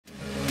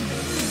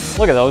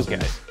Look at those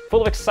guys,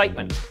 full of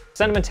excitement,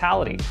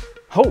 sentimentality,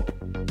 hope.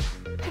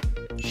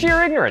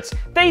 Sheer ignorance.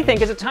 They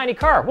think it's a tiny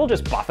car. We'll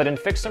just buff it and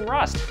fix some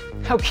rust.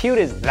 How cute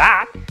is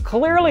that?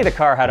 Clearly the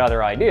car had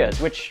other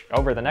ideas, which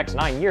over the next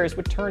 9 years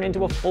would turn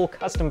into a full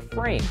custom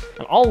frame,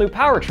 an all-new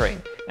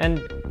powertrain.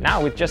 And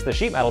now with just the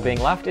sheet metal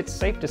being left, it's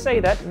safe to say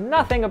that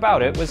nothing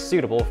about it was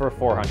suitable for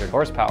 400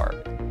 horsepower.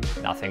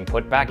 Nothing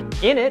put back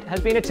in it has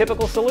been a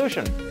typical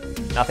solution.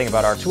 Nothing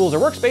about our tools or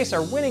workspace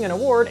are winning an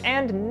award,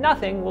 and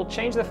nothing will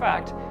change the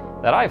fact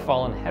that I've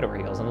fallen head over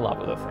heels in love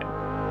with the thing.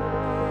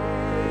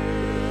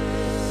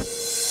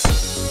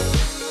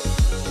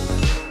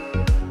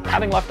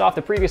 Having left off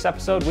the previous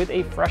episode with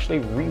a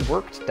freshly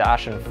reworked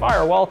dash and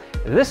firewall,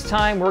 this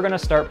time we're going to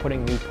start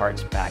putting new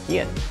parts back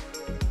in.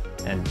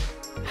 And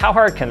how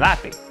hard can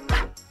that be?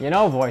 You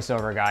know,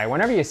 voiceover guy,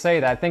 whenever you say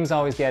that, things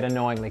always get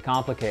annoyingly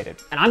complicated.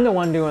 And I'm the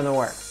one doing the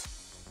work.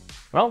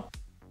 Well,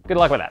 good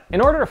luck with that.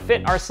 In order to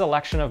fit our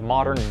selection of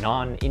modern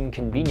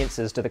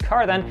non-inconveniences to the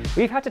car then,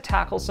 we've had to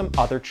tackle some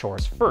other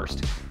chores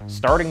first.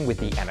 Starting with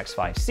the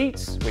MX-5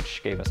 seats,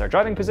 which gave us our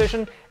driving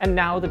position, and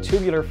now the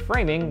tubular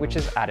framing, which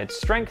has added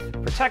strength,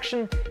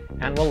 protection,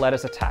 and will let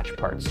us attach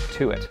parts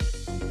to it.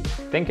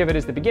 Think of it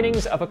as the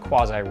beginnings of a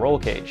quasi-roll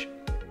cage,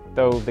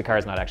 though the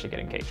car's not actually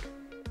getting caged.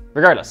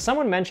 Regardless,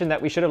 someone mentioned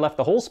that we should have left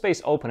the whole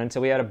space open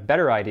until we had a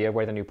better idea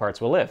where the new parts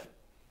will live.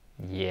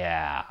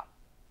 Yeah.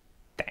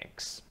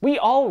 Thanks. We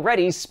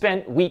already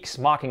spent weeks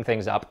mocking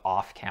things up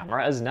off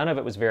camera, as none of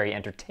it was very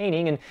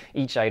entertaining and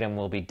each item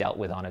will be dealt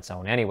with on its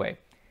own anyway.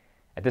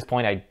 At this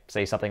point I'd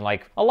say something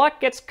like, a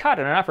lot gets cut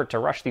in an effort to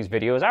rush these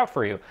videos out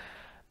for you,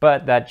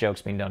 but that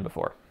joke's been done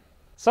before.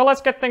 So let's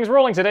get things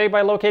rolling today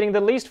by locating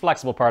the least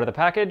flexible part of the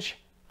package,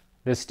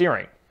 the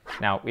steering.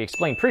 Now, we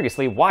explained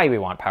previously why we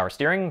want power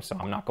steering, so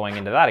I'm not going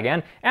into that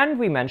again, and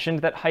we mentioned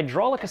that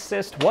hydraulic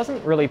assist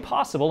wasn't really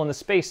possible in the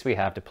space we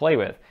have to play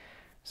with.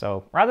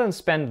 So rather than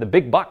spend the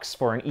big bucks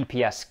for an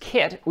EPS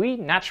kit, we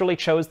naturally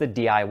chose the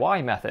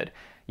DIY method,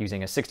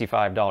 using a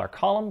 $65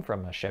 column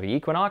from a Chevy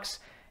Equinox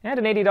and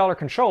an $80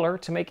 controller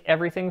to make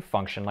everything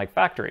function like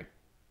factory.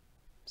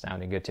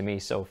 Sounding good to me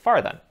so far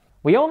then.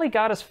 We only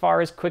got as far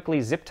as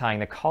quickly zip tying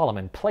the column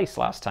in place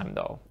last time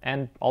though,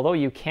 and although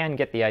you can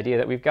get the idea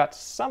that we've got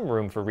some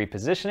room for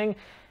repositioning,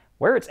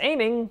 where it's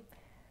aiming,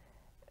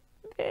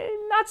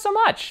 not so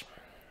much.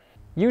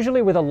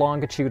 Usually with a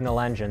longitudinal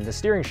engine, the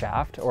steering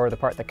shaft, or the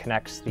part that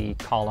connects the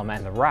column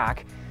and the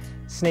rack,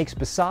 snakes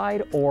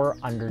beside or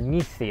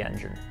underneath the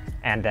engine,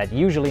 and that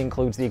usually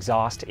includes the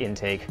exhaust,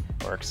 intake,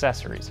 or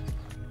accessories.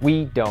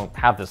 We don't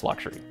have this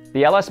luxury.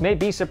 The LS may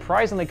be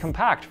surprisingly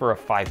compact for a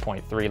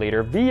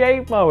 5.3-liter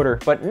V8 motor,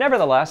 but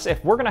nevertheless,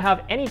 if we're going to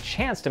have any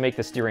chance to make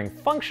the steering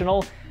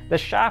functional, the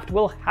shaft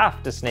will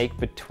have to snake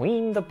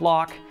between the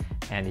block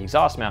and the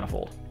exhaust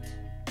manifold.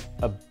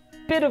 A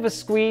bit of a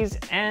squeeze,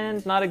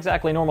 and not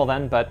exactly normal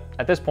then, but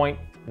at this point,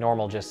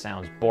 normal just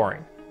sounds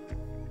boring.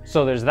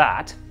 So there's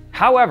that.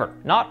 However,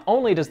 not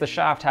only does the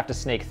shaft have to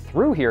snake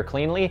through here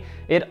cleanly,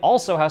 it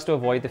also has to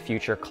avoid the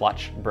future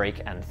clutch,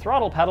 brake, and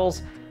throttle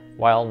pedals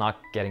while not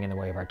getting in the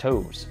way of our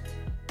toes.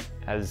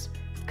 As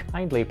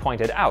kindly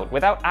pointed out,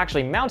 without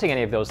actually mounting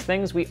any of those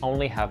things, we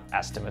only have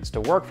estimates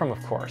to work from,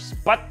 of course,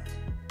 but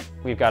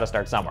we've got to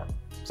start somewhere.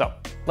 So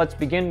let's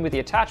begin with the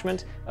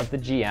attachment of the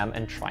GM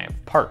and Triumph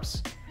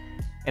parts.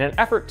 In an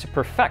effort to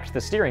perfect the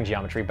steering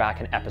geometry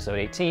back in episode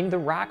 18, the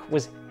rack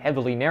was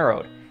heavily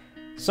narrowed.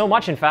 So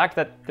much, in fact,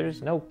 that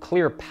there's no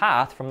clear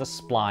path from the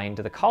spline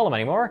to the column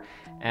anymore,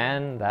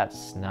 and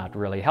that's not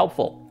really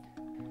helpful.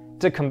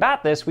 To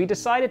combat this, we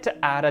decided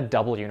to add a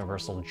double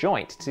universal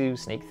joint to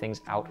snake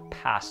things out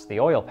past the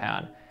oil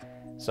pan.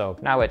 So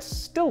now it's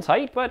still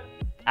tight, but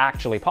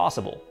actually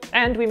possible.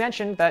 And we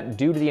mentioned that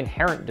due to the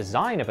inherent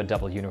design of a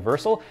double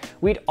universal,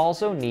 we'd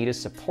also need a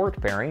support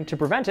bearing to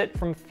prevent it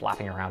from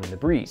flapping around in the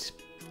breeze.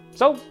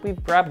 So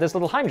we've grabbed this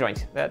little heim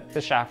joint that the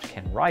shaft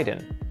can ride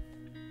in.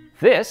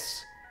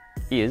 This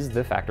is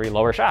the factory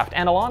lower shaft,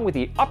 and along with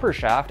the upper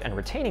shaft and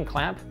retaining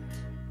clamp,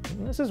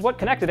 this is what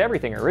connected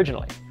everything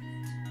originally.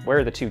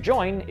 Where the two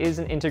join is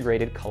an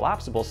integrated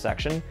collapsible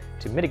section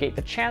to mitigate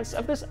the chance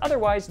of this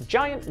otherwise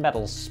giant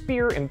metal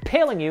spear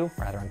impaling you,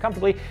 rather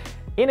uncomfortably,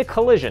 in a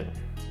collision,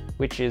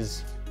 which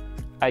is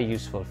a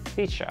useful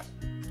feature.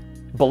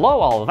 Below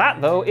all of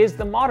that, though, is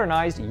the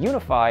modernized,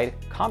 unified,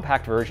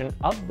 compact version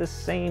of the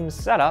same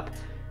setup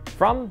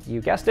from,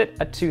 you guessed it,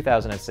 a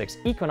 2006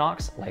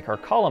 Equinox like our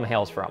column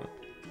hails from.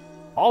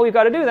 All we've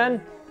got to do then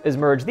is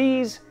merge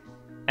these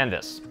and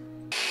this.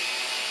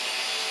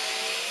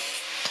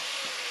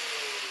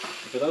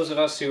 For those of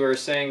us who are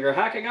saying you're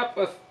hacking up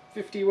a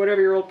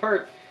 50-whatever-year-old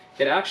part,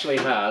 it actually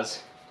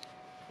has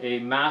a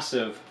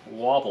massive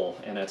wobble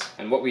in it.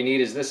 And what we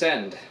need is this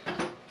end.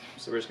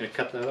 So we're just going to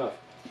cut that off.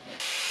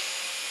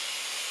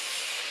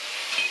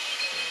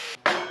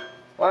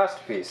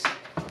 Last piece.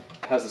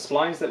 It has the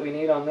splines that we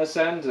need on this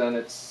end, and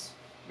it's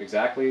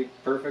exactly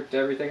perfect.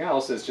 Everything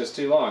else is just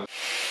too long.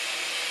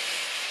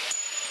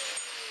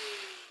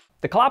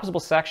 The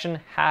collapsible section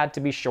had to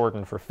be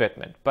shortened for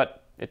fitment,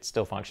 but it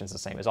still functions the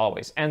same as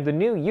always, and the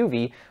new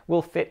UV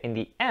will fit in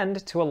the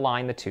end to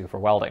align the two for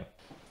welding.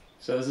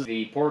 So this is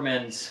the poor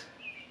man's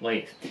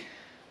lathe.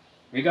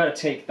 We got to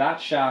take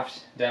that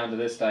shaft down to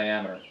this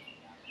diameter.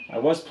 I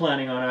was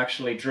planning on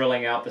actually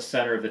drilling out the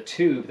center of the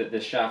tube that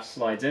this shaft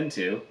slides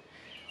into,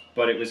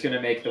 but it was going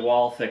to make the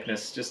wall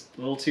thickness just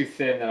a little too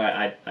thin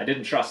that I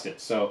didn't trust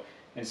it. So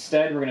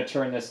instead we're going to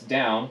turn this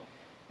down.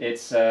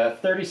 It's a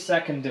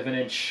 32nd of an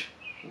inch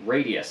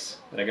radius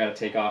that I got to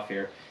take off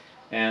here.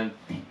 And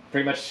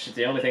pretty much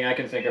the only thing I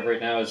can think of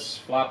right now is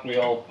flap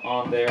wheel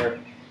on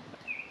there.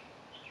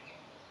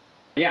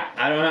 Yeah,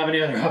 I don't have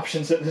any other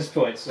options at this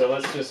point, so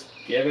let's just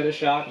give it a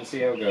shot and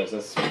see how it goes.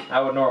 That's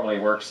how it normally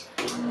works.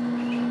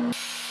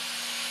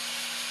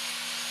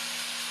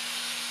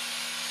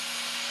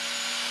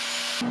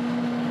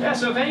 Yeah,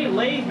 so if any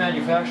lathe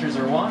manufacturers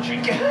are watching,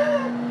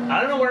 I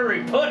don't know where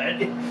we put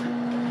it.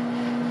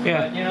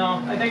 Yeah. But, you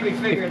know, I think we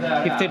figured that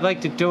out. If they'd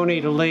like to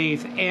donate a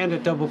lathe and a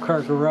double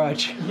car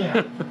garage.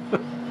 Yeah.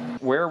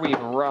 Where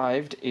we've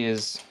arrived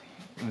is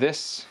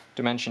this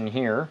dimension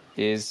here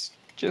is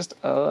just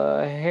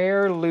a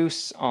hair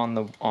loose on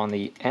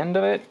the end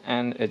of it,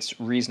 and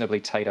it's reasonably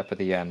tight up at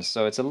the end.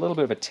 So it's a little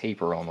bit of a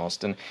taper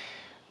almost. And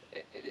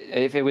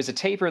if it was a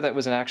taper that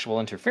was an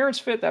actual interference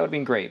fit, that would have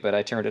been great, but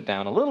I turned it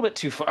down a little bit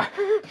too far.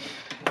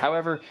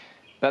 However,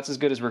 that's as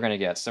good as we're going to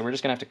get. So we're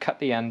just going to have to cut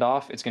the end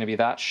off. It's going to be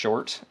that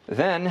short.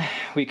 Then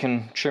we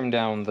can trim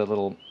down the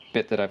little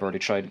bit that I've already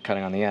tried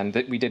cutting on the end.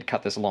 We did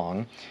cut this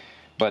long,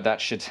 but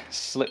that should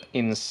slip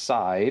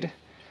inside.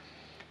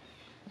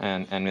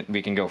 And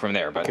we can go from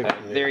there, but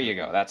there you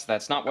go.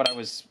 That's not what I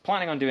was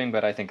planning on doing,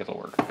 but I think it'll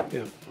work.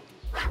 Yeah.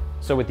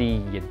 So with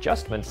the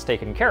adjustments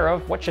taken care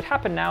of, what should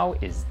happen now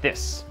is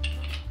this.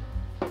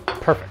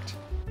 Perfect.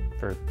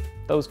 For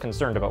those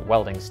concerned about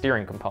welding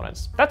steering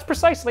components, that's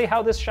precisely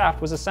how this shaft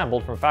was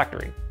assembled from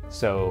factory.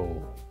 So,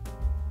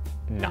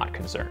 not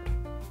concerned.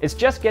 It's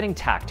just getting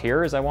tacked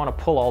here, as I want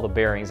to pull all the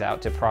bearings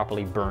out to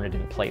properly burn it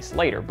in place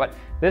later, but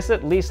this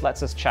at least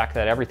lets us check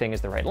that everything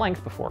is the right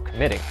length before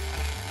committing.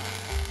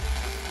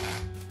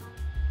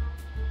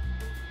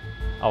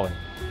 Oh, and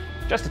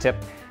just a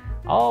tip,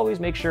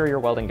 always make sure your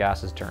welding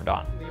gas is turned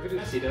on.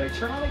 Did I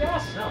turn on the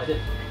gas? No, I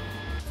didn't.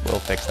 We'll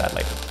fix that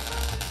later.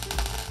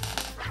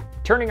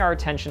 Turning our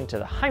attention to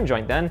the heim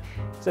joint then,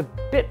 it's a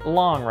bit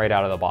long right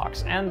out of the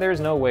box, and there's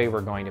no way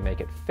we're going to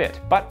make it fit.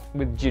 But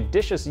with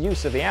judicious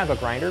use of the anvil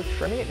grinder,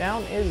 trimming it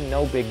down is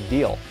no big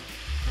deal.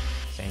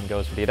 Same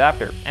goes for the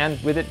adapter, and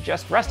with it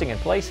just resting in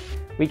place,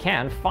 we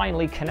can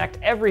finally connect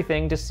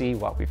everything to see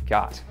what we've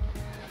got.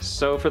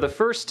 So for the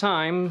first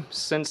time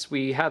since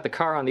we had the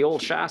car on the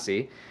old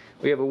chassis,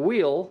 we have a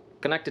wheel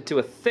connected to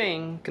a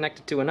thing,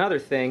 connected to another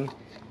thing,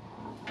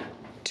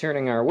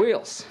 turning our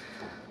wheels.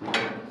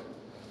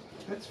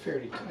 That's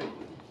fairly tight.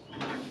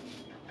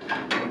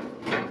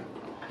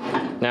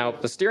 Now,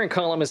 the steering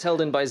column is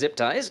held in by zip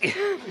ties.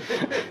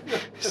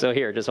 So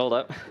here, just hold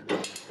up.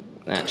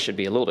 That should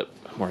be a little bit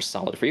more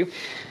solid for you.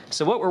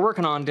 So what we're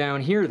working on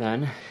down here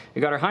then, we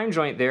got our heim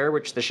joint there,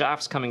 which the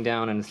shaft's coming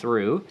down and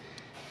through,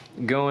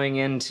 going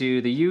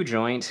into the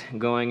U-joint,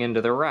 going into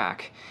the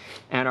rack.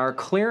 And our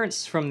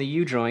clearance from the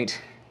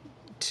U-joint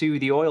to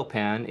the oil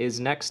pan is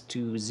next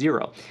to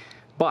 0.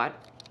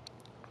 But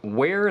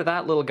where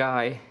that little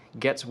guy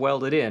gets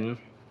welded in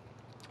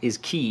is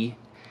key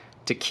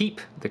to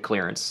keep the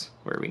clearance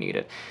where we need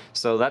it.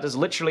 So that is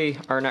literally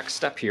our next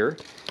step here,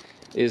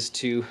 is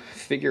to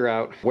figure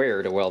out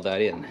where to weld that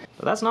in.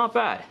 But that's not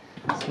bad.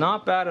 It's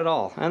not bad at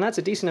all. And that's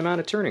a decent amount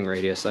of turning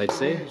radius, I'd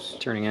say.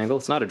 Turning angle.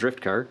 It's not a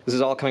drift car. This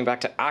is all coming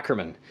back to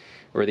Ackermann,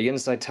 where the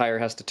inside tire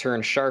has to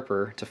turn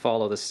sharper to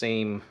follow the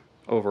same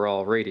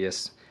overall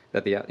radius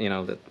that the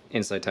the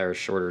inside tire is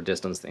shorter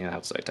distance than the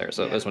outside tire.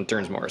 So this one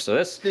turns more. So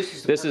this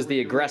is the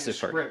aggressive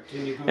part.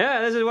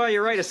 Yeah, this is why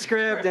you write a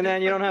script and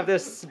then you don't have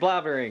this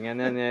blabbering, and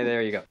then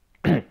there you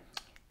go.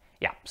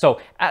 Yeah,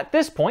 so at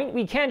this point,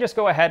 we can just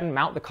go ahead and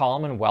mount the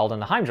column and weld in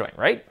the heim joint,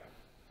 right?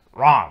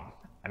 Wrong.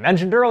 I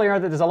mentioned earlier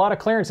that there's a lot of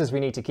clearances we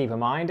need to keep in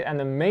mind, and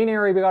the main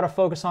area we gotta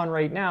focus on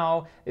right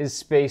now is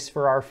space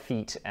for our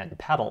feet and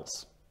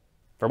pedals.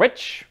 For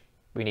which,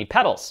 we need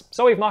pedals,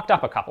 so we've mocked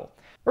up a couple.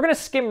 We're gonna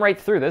skim right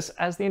through this,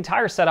 as the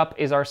entire setup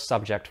is our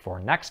subject for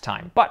next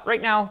time. But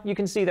right now, you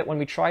can see that when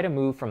we try to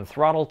move from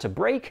throttle to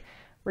brake,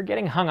 we're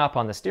getting hung up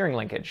on the steering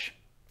linkage,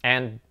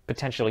 and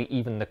potentially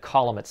even the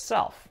column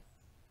itself.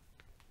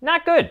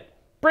 Not good.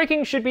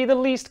 Braking should be the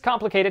least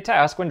complicated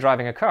task when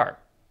driving a car.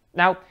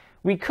 Now,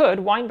 we could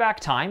wind back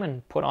time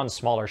and put on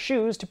smaller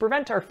shoes to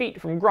prevent our feet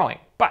from growing,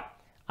 but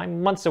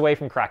I'm months away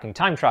from cracking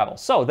time travel,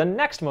 so the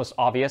next most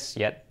obvious,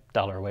 yet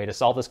duller way to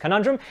solve this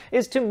conundrum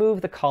is to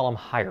move the column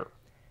higher.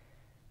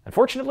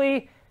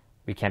 Unfortunately,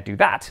 we can't do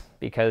that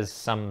because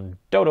some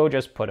dodo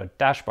just put a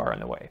dash bar in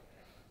the way.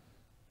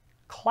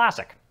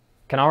 Classic.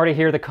 Can already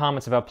hear the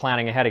comments about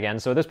planning ahead again,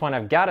 so at this point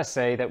I've got to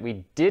say that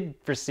we did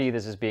foresee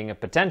this as being a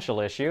potential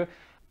issue,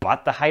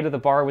 but the height of the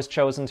bar was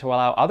chosen to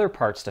allow other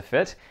parts to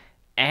fit,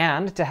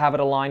 and to have it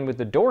align with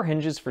the door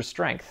hinges for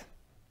strength.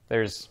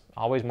 There's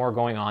always more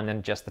going on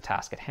than just the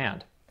task at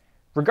hand.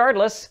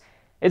 Regardless,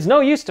 it's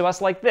no use to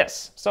us like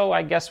this, so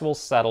I guess we'll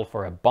settle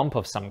for a bump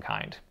of some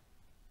kind.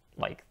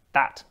 Like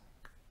that.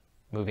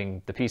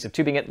 Moving the piece of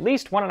tubing at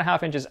least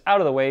 1.5 inches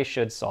out of the way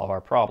should solve our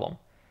problem.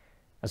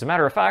 As a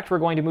matter of fact, we're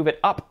going to move it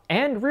up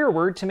and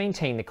rearward to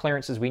maintain the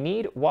clearances we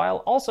need, while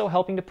also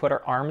helping to put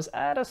our arms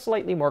at a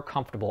slightly more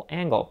comfortable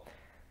angle.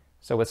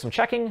 So with some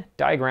checking,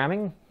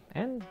 diagramming,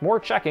 and more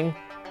checking,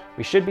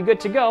 we should be good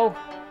to go.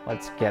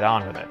 Let's get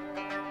on with it.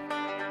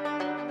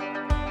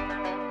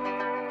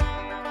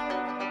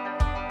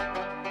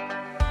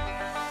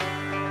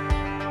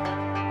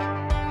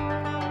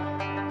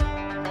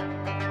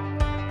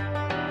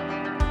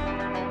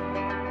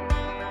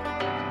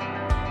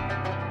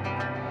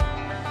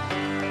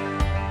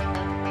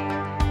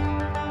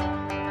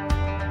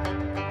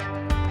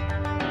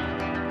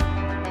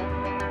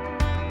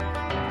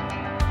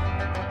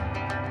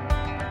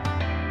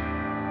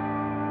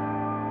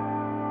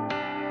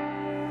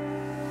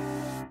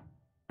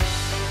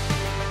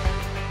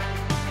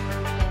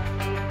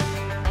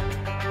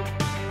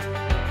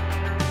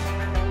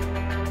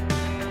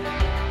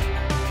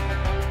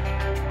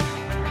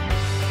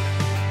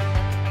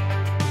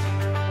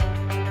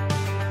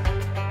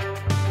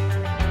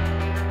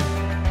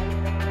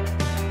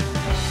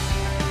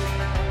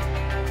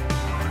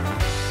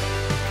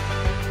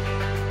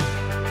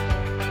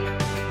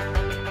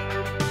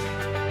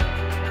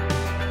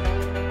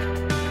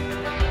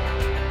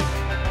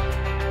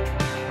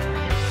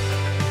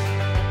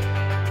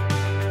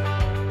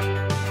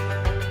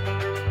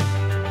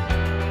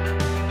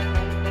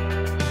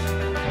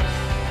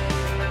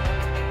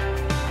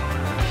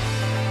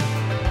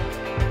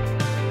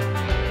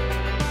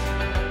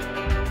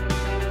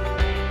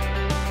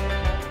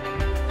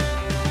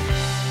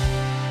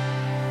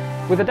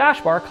 With the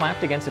dash bar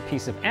clamped against a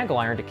piece of angle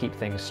iron to keep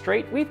things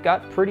straight, we've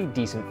got pretty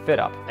decent fit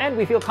up, and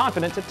we feel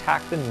confident to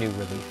tack the new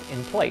relief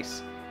in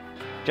place.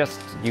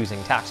 Just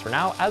using tacks for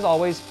now, as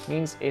always,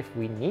 means if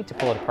we need to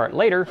pull it apart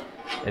later,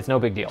 it's no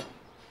big deal.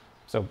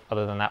 So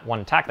other than that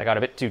one tack that got a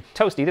bit too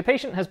toasty, the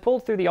patient has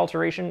pulled through the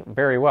alteration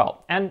very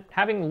well. And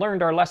having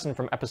learned our lesson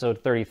from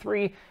episode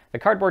 33, the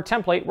cardboard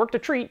template worked a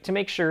treat to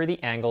make sure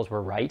the angles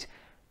were right.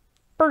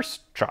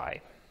 First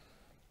try.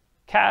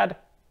 CAD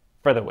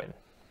for the win.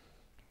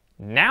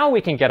 Now we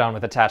can get on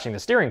with attaching the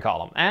steering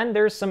column, and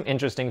there's some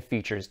interesting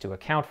features to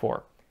account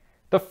for.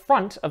 The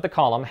front of the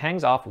column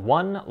hangs off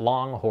one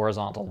long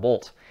horizontal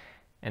bolt,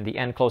 and the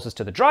end closest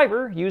to the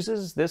driver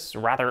uses this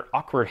rather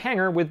awkward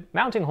hanger with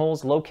mounting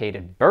holes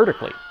located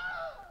vertically.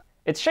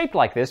 It's shaped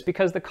like this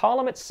because the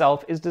column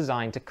itself is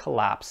designed to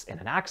collapse in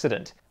an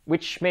accident,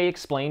 which may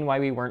explain why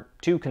we weren't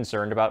too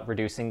concerned about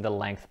reducing the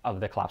length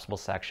of the collapsible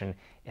section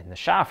in the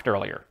shaft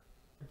earlier.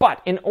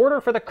 But in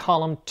order for the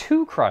column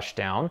to crush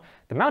down,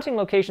 the mounting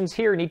locations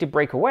here need to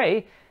break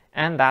away,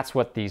 and that's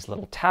what these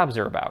little tabs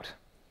are about.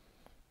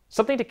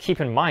 Something to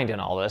keep in mind in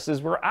all this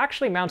is we're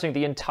actually mounting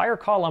the entire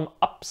column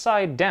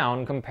upside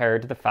down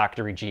compared to the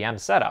factory GM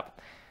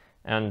setup.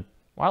 And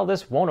while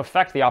this won't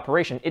affect the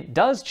operation, it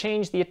does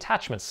change the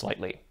attachment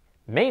slightly.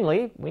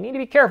 Mainly, we need to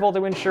be careful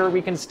to ensure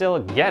we can still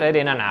get it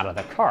in and out of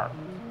the car.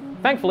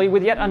 Thankfully,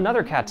 with yet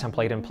another CAD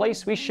template in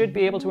place, we should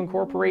be able to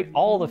incorporate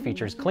all the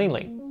features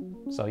cleanly.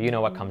 So you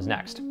know what comes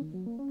next.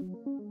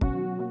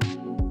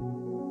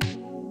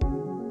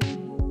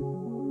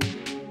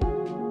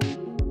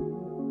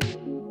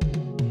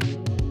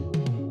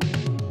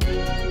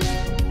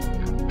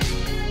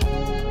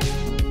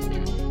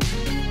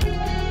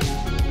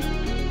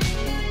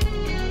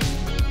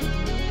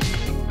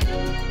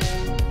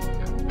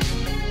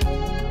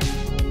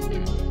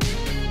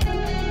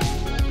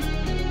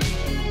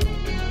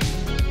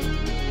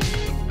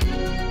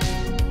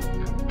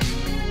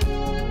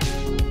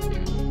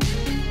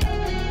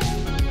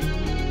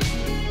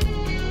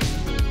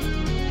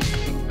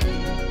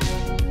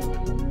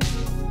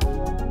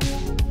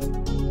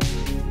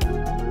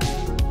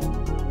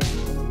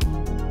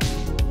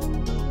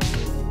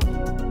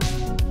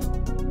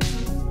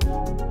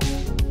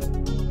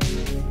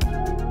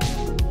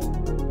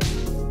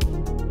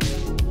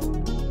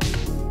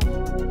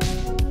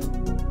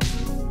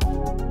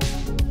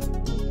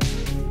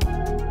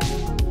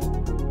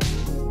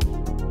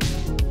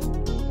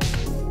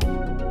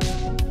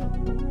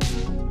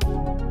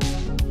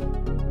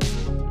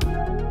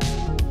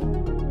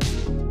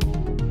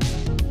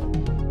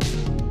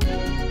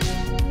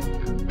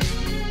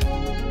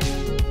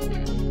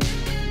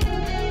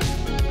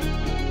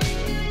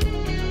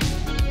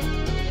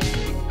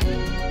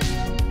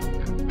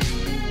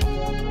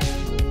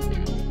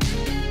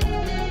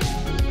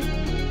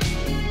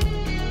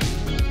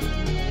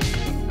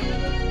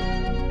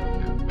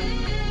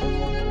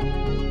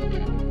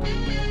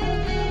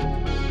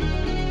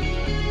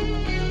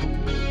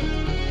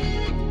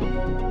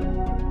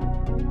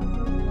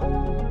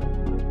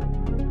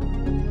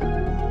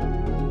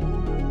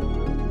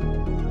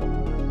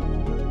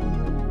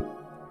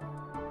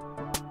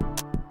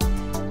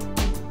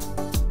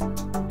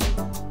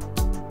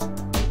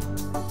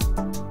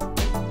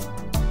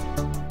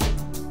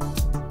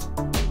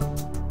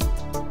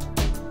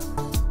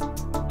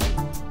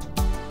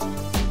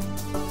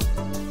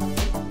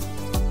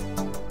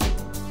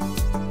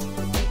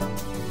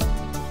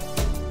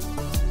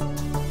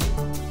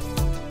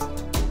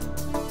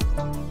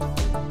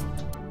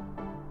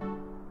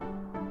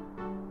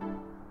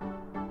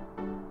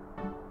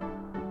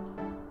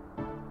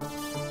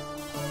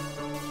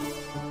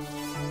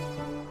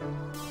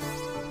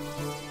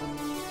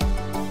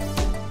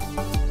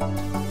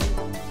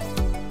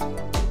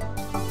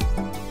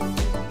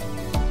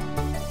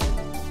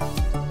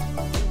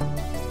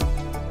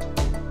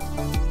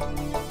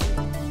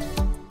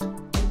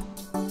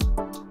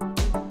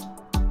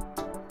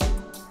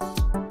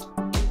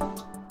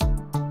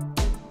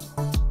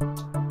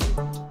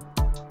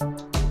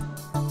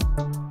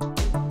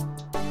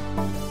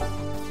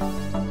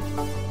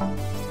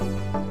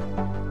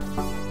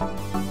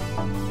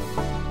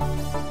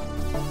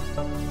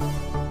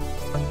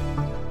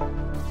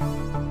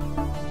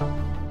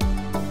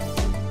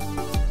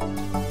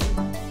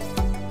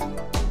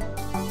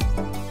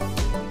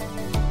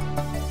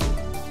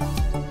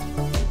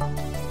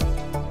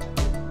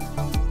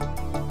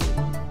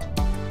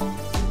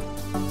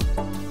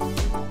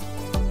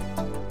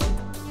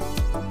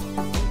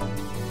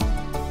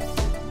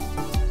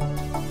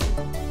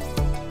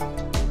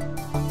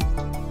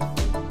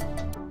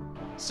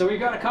 So we've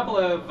got a couple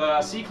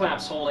of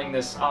C-clamps holding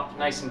this up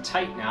nice and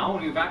tight now.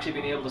 We've actually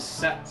been able to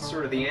set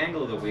sort of the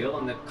angle of the wheel,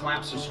 and the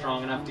clamps are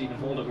strong enough to even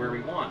hold it where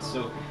we want.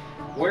 So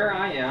where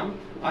I am,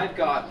 I've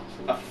got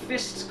a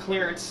fist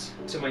clearance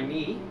to my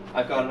knee.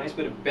 I've got a nice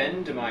bit of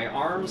bend to my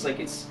arms. Like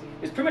it's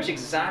pretty much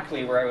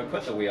exactly where I would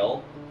put the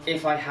wheel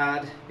if I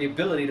had the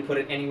ability to put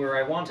it anywhere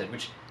I wanted,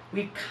 which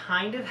we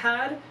kind of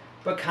had,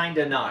 but kind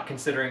of not,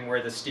 considering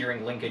where the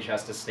steering linkage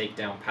has to stake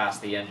down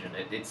past the engine.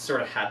 It sort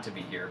of had to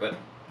be here, but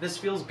this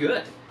feels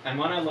good. And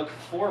when I look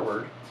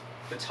forward,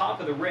 the top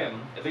of the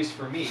rim, at least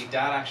for me,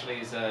 Dad actually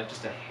is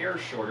just a hair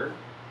shorter,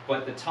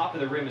 but the top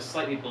of the rim is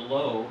slightly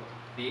below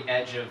the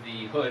edge of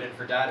the hood, and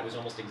for Dad it was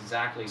almost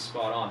exactly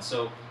spot on.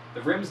 So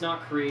the rim's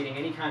not creating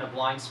any kind of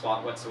blind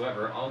spot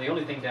whatsoever. The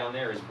only thing down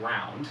there is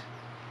ground.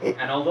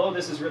 And although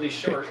this is really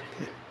short,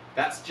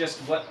 that's just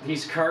what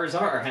these cars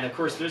are. And of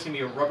course there's going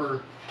to be a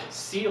rubber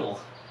seal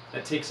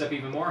that takes up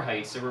even more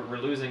height, so we're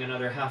losing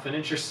another half an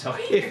inch or so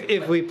here.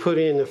 If we put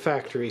in the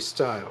factory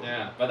style.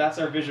 Yeah, but that's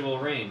our visual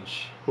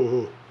range.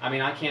 Mm-hmm. I mean,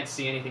 I can't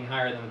see anything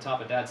higher than the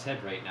top of Dad's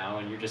head right now,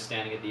 and you're just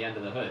standing at the end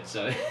of the hood,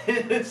 so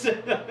it's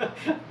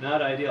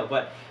not ideal.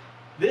 But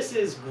this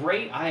is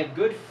great. I have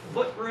good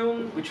foot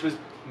room, which was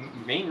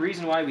the main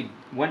reason why we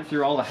went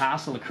through all the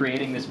hassle of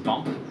creating this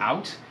bump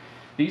out.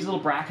 These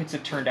little brackets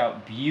have turned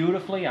out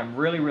beautifully. I'm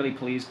really, really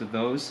pleased with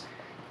those.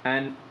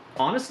 And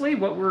honestly,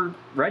 what we're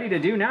ready to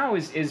do now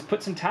is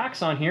put some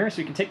tacks on here so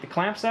we can take the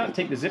clamps out,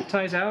 take the zip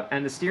ties out,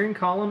 and the steering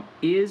column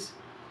is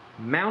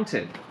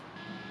mounted.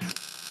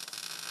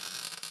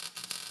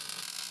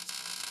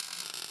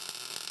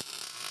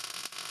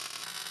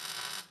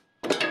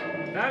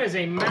 That is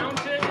a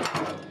mounted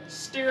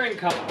steering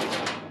column.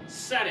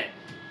 Set it.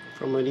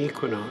 From an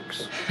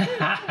Equinox.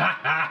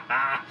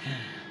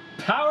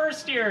 Power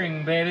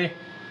steering, baby.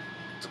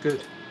 It's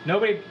good.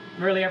 Nobody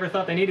really ever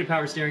thought they needed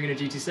power steering in a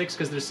GT6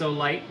 because they're so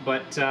light,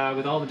 but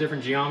with all the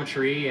different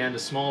geometry and a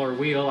smaller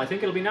wheel, I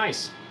think it'll be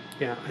nice.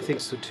 Yeah, I think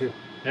so too.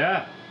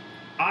 Yeah,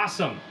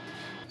 awesome.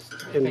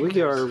 And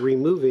we are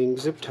removing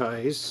zip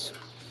ties,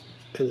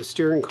 and the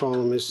steering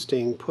column is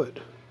staying put.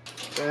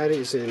 That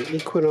is an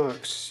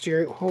Equinox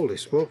steering. Holy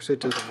smokes, it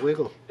doesn't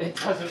wiggle. It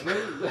doesn't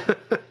move.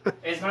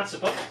 It's not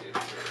supposed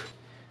to.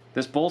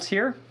 This bolt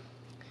here,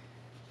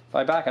 if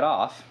I back it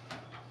off,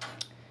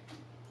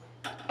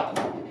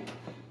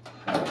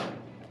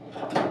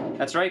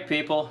 that's right,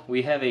 people.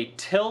 We have a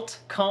tilt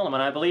column,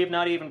 and I believe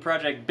not even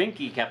Project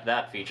Binky kept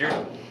that feature.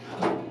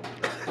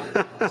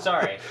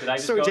 Sorry, did I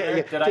just go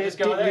there? Did I just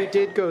go there? You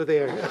did go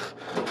there.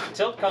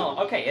 Tilt column.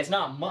 Okay, it's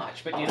not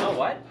much, but you know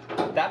what?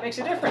 That makes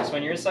a difference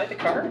when you're inside the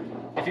car.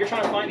 If you're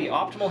trying to find the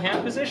optimal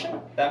hand position,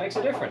 that makes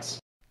a difference.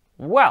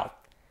 Well,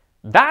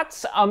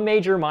 that's a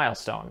major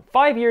milestone.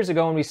 5 years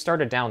ago when we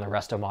started down the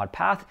Restomod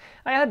path,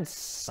 I had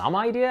some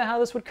idea how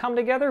this would come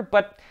together,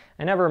 but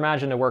I never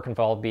imagined the work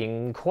involved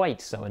being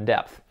quite so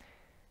in-depth.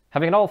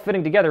 Having it all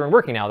fitting together and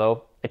working now,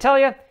 though, I tell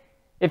you,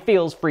 it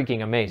feels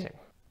freaking amazing.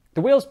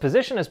 The wheel's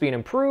position has been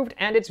improved,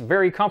 and it's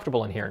very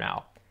comfortable in here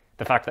now.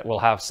 The fact that we'll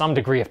have some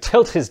degree of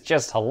tilt is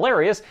just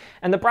hilarious,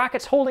 and the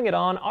brackets holding it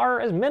on are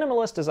as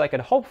minimalist as I could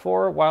hope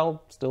for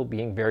while still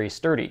being very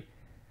sturdy.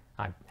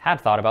 I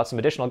had thought about some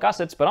additional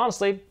gussets, but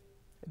honestly,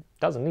 it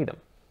doesn't need them.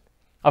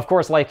 Of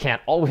course, life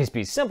can't always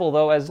be simple,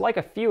 though, as like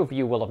a few of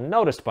you will have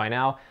noticed by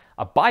now,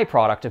 a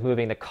byproduct of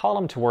moving the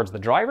column towards the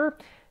driver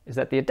is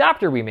that the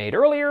adapter we made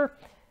earlier,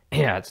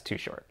 yeah, it's too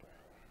short.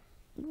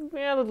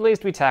 Well, at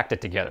least we tacked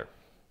it together.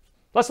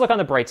 Let's look on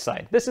the bright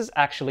side. This is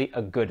actually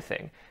a good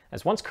thing,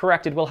 as once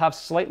corrected, we'll have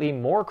slightly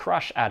more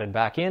crush added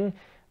back in,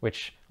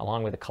 which,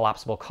 along with the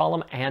collapsible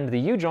column and the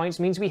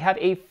U-joints, means we have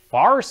a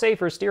far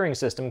safer steering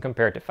system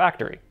compared to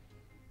factory.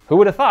 Who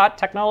would have thought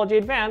technology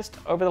advanced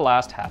over the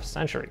last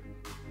half-century?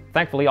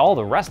 Thankfully, all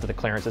the rest of the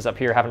clearances up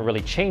here haven't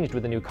really changed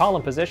with the new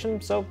column position,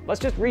 so let's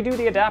just redo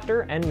the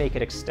adapter and make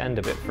it extend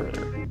a bit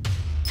further.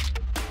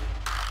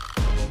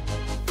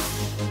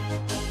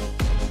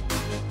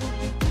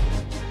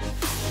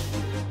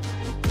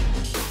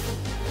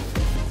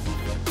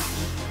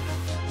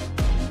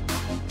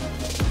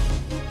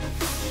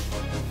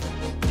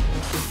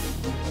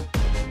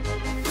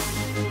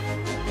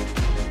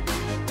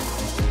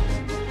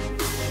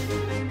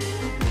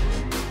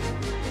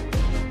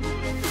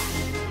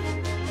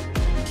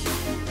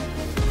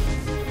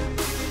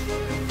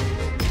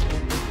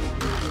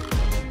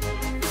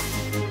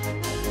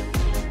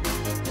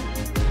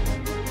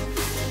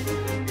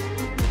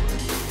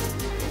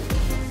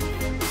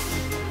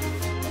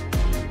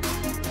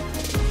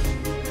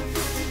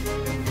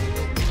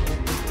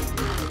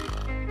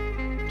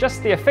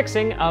 Just the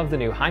affixing of the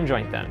new Heim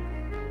joint then.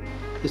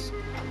 This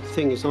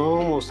thing is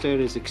almost at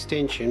its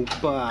extension,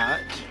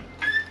 but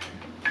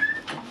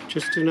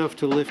just enough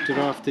to lift it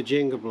off the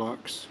Jenga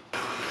blocks.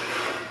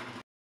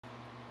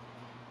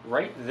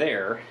 Right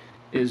there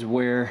is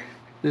where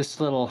this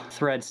little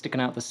thread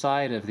sticking out the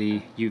side of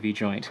the UV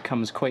joint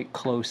comes quite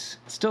close.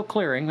 Still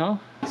clearing though.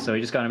 So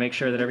you just gotta make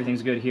sure that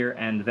everything's good here,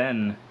 and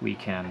then we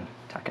can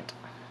tack it.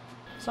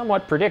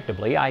 Somewhat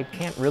predictably, I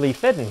can't really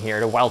fit in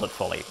here to weld it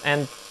fully,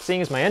 and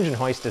seeing as my engine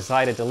hoist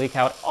decided to leak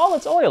out all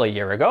its oil a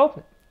year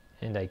ago,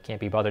 and I can't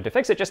be bothered to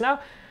fix it just now,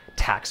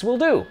 tacks will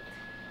do.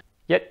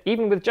 Yet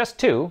even with just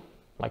 2,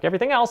 like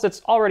everything else,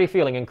 it's already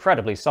feeling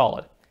incredibly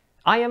solid.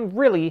 I am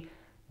really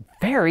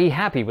very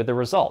happy with the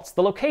results.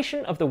 The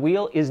location of the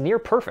wheel is near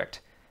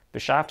perfect. The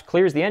shaft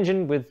clears the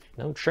engine with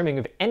no trimming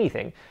of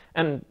anything,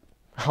 and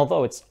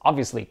although it's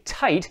obviously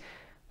tight,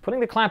 putting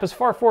the clamp as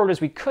far forward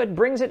as we could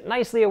brings it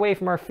nicely away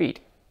from our feet.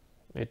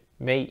 It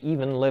may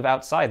even live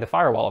outside the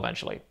firewall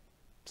eventually.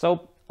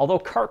 So, although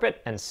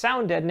carpet and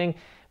sound deadening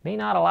may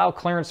not allow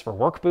clearance for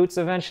work boots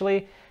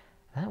eventually,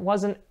 that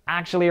wasn't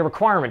actually a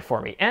requirement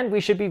for me, and we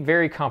should be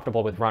very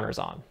comfortable with runners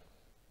on.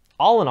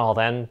 All in all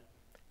then,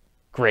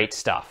 great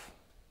stuff.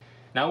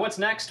 Now what's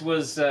next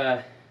was,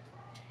 no,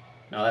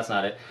 that's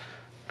not it.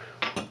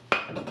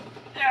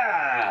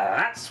 Ah,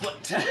 that's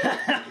what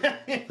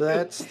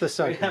That's the we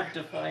sucker. have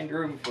to find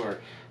room for.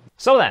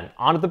 So then,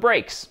 on to the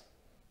brakes.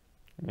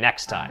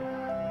 Next time.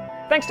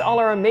 Thanks to all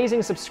our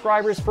amazing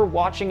subscribers for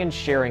watching and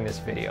sharing this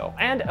video,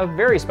 and a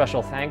very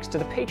special thanks to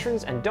the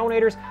patrons and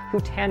donators who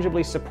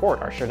tangibly support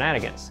our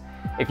shenanigans.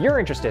 If you're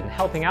interested in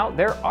helping out,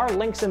 there are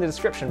links in the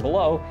description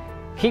below.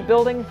 Keep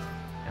building,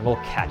 and we'll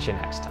catch you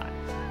next time.